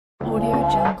Audio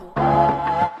Jungle.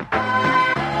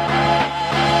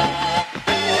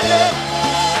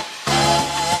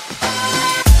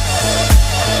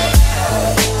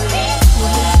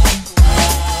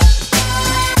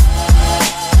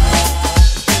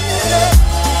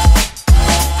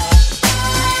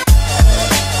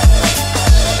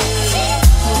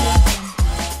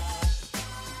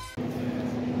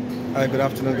 Hi, good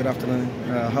afternoon, good afternoon.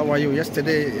 How are you?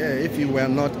 Yesterday, if you were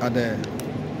not at the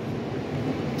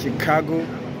Chicago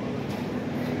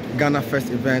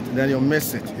Ghanafest event, then you'll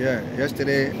miss it. Yeah,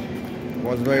 yesterday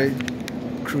was very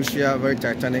crucial, very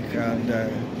titanic, and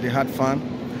they had fun.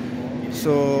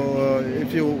 So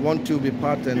if you want to be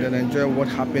part and then enjoy what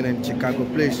happened in Chicago,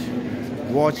 please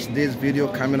watch this video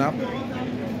coming up.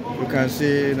 You can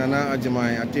see Nana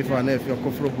Acheamang, Atifa and if your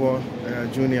Kofi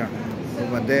Jr.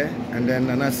 over there, and then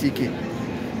Nana CK,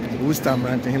 Worcester,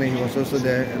 Mmrante, Hene, he was also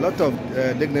there. A lot of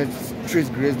dignitaries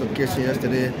graced the occasion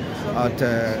yesterday at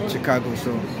Chicago.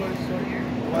 So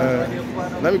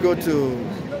let me go to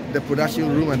the production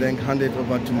room and then hand it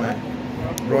over to my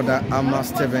brother Amma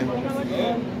Steven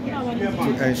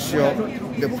to ensure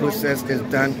the process is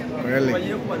done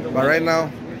correctly. But right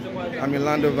now, I'm in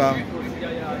Landover,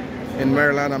 in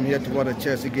Maryland. I'm here to watch a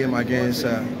Chelsea game against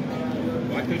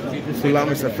Fulham.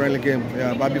 Is a friendly game.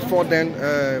 But before then,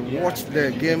 watch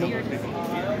the game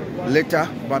later.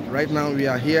 But right now, we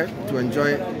are here to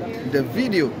enjoy the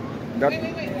video that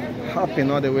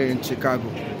happened all the way in Chicago,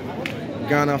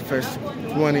 Ghanafest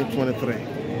 2023.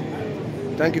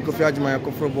 Thank you, Kofi Agyemang,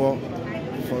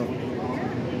 for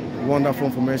wonderful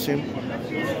information.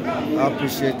 I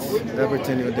appreciate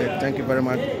everything you did. Thank you very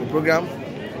much. The program,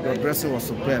 your dressing was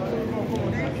superb.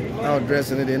 Our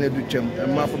dressing in the education,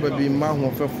 and my probably my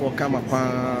home for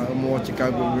Kamapa, more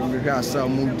Chicago, we have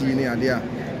some Moody idea.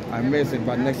 I miss it,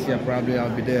 but next year probably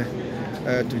I'll be there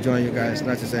to join you guys.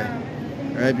 Not to say,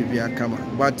 I'll be a camera.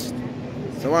 But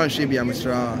so one should be a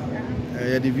Mr.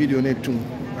 The video need to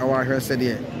our hair said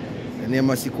here, and name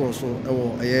was also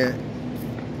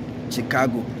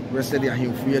Chicago. We said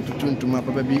here to tune to my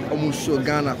probably almost show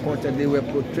Ghana culture. They were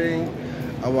portraying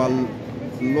our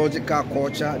logical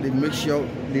culture. They make sure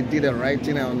they did the right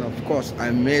thing, and of course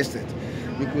I missed it.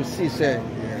 You could see, say,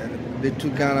 they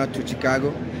took Ghana to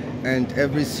Chicago, and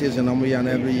every season and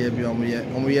every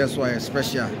year so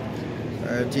special.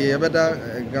 The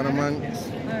better Ghana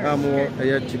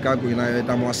man, Chicago United,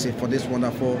 I'm say for this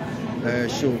wonderful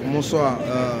show. Also,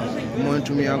 going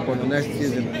to me for the next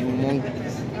season.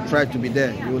 Try to be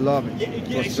there. You will love it.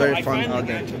 It was very fun out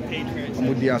there.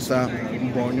 Amudiasa,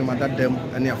 Mbonyo,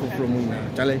 Madadem, and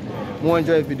Yafu Chale. More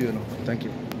enjoy the video now. Thank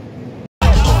you.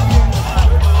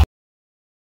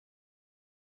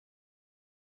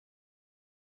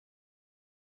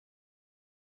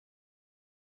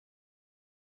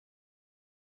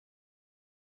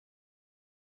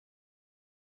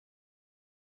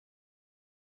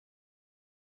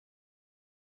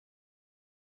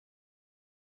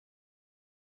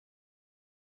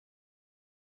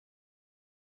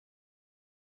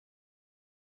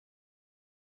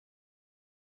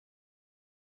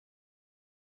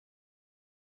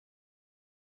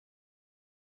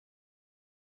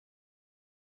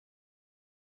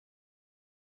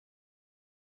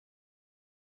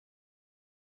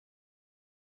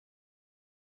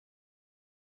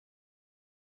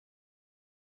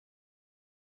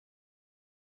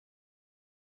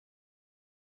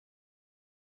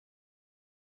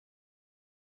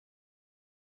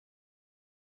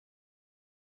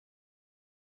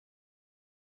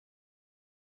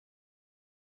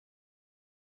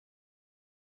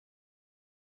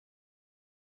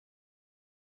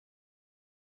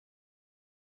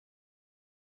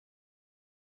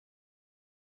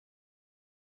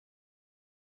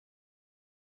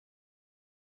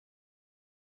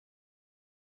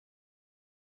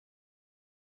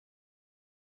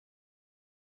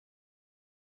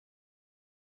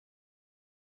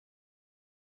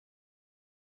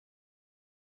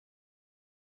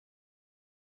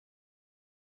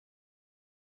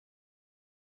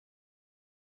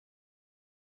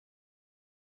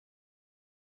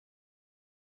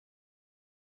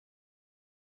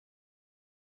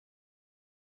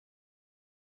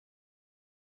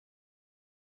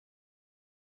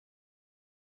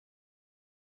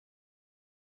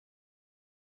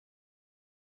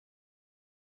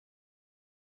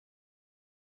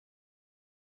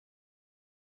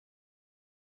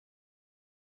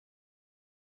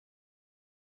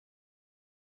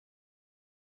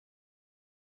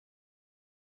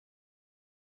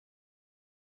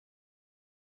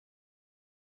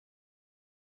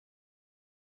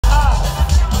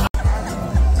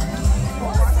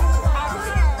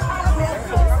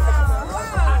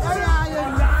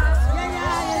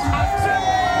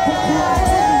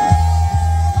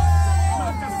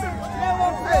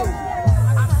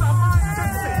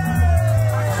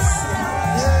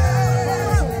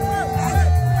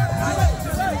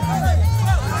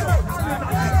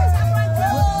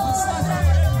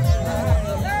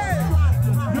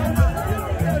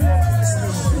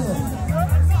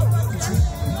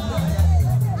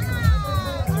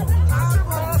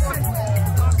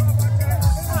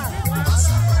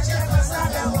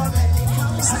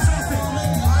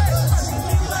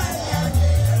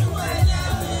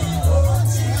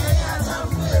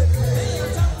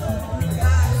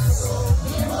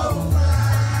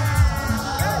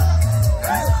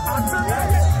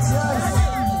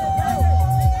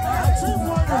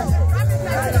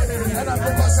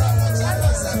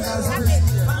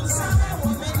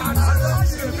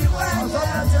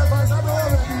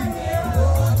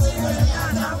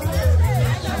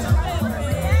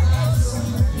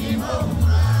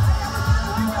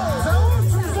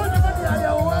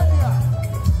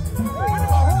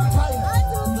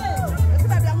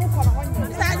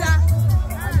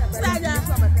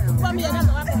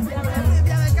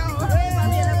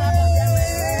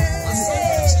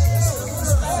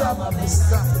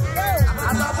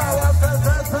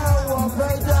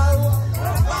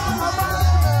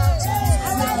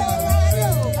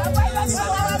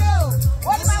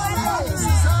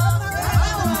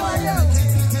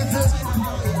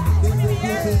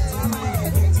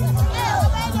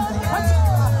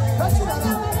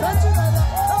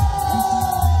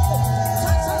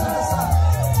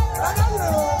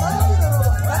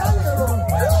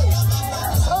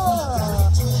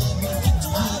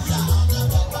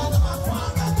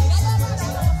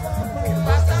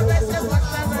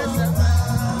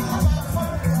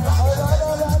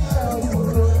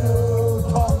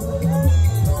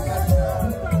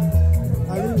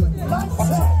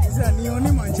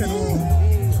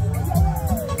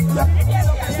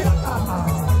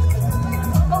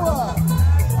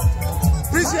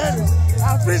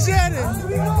 appreciate it.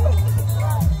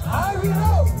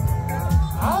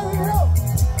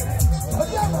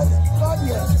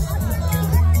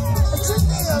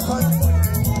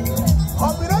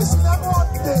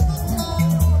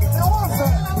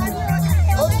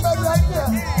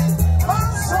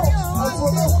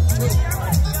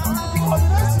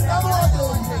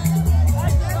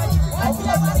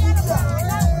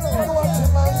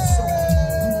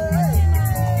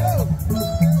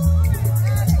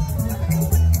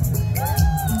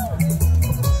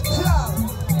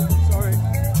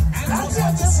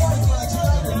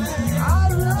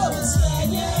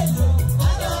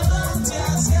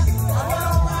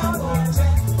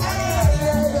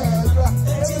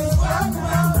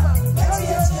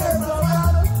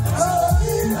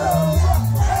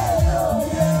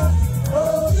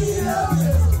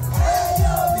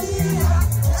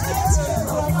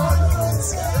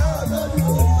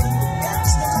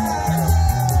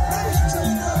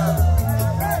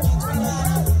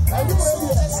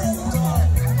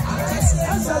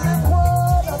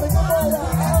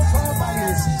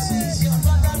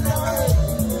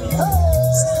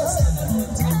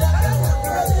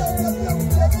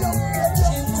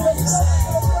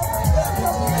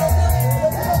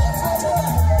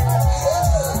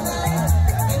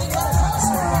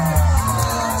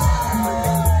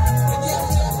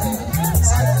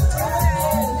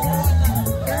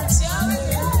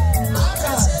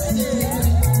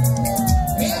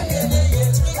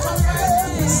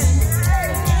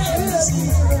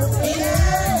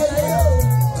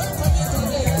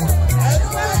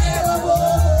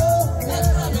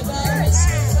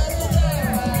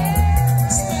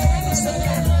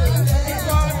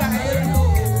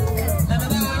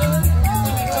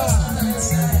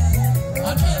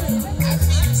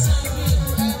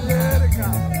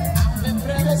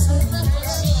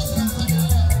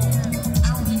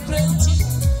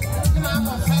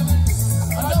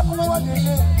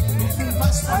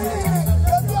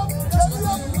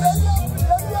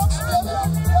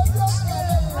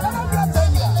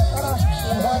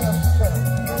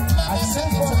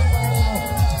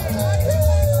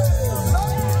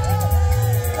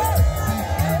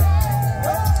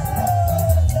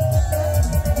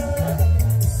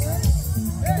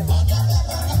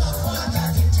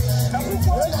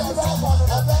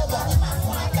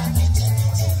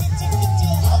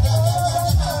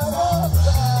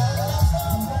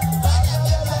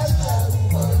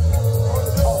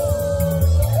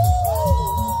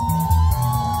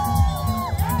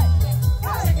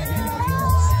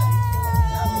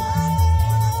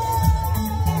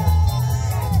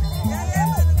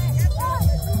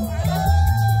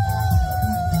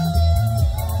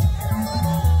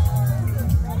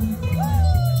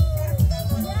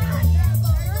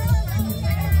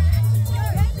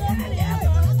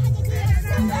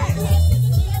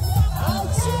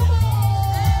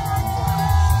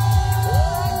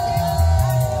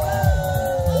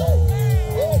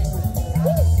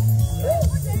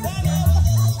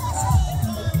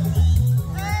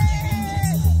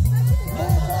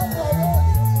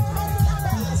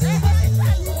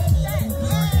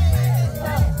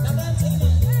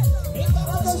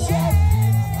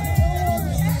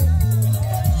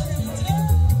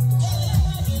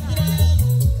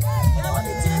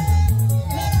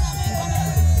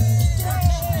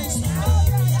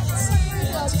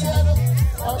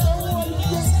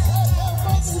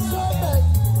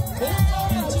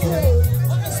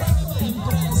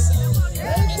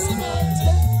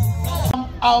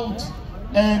 Out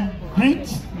and greet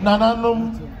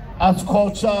Nananum as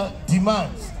culture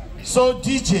demands. So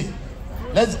DJ,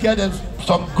 let's get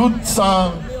some good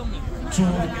sound to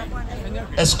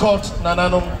escort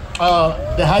Nananum,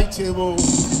 the high table,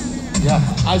 yeah,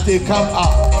 as they come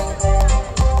out.